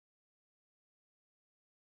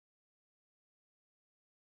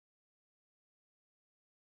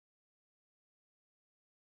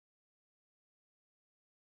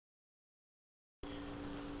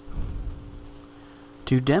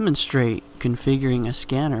To demonstrate configuring a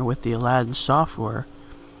scanner with the Aladdin software,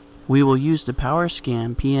 we will use the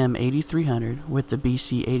PowerScan PM8300 with the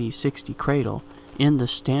BC8060 cradle in the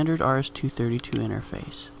standard RS-232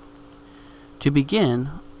 interface. To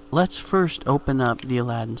begin, let's first open up the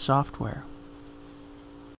Aladdin software.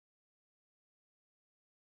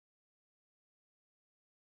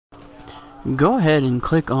 Go ahead and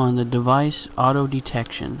click on the device auto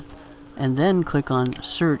detection and then click on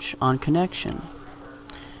search on connection.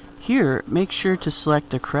 Here, make sure to select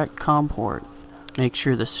the correct COM port. Make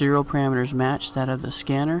sure the serial parameters match that of the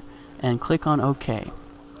scanner and click on OK.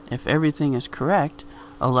 If everything is correct,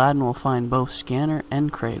 Aladdin will find both scanner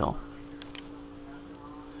and cradle.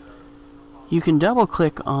 You can double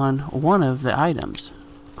click on one of the items.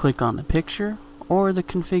 Click on the picture or the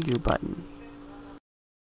configure button.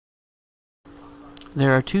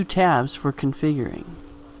 There are two tabs for configuring.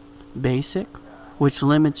 Basic, which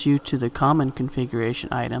limits you to the common configuration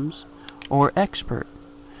items, or Expert,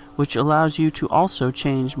 which allows you to also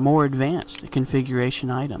change more advanced configuration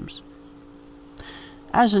items.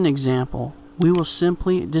 As an example, we will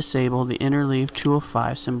simply disable the interleave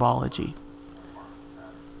 205 symbology.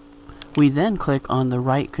 We then click on the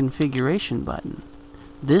right configuration button.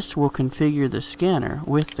 This will configure the scanner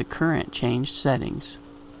with the current changed settings.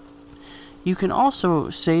 You can also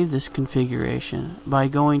save this configuration by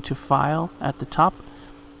going to File at the top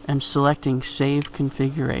and selecting Save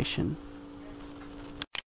Configuration.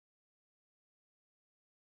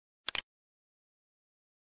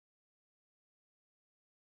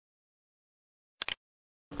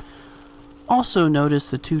 Also notice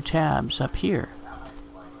the two tabs up here.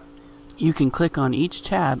 You can click on each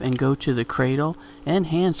tab and go to the cradle and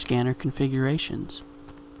hand scanner configurations.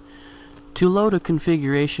 To load a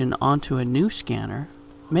configuration onto a new scanner,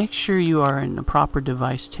 make sure you are in the proper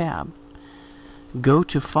device tab. Go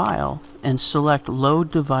to File and select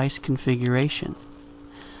Load Device Configuration.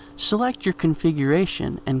 Select your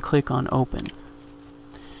configuration and click on Open.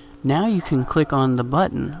 Now you can click on the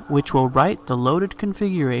button which will write the loaded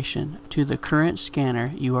configuration to the current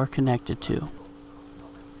scanner you are connected to.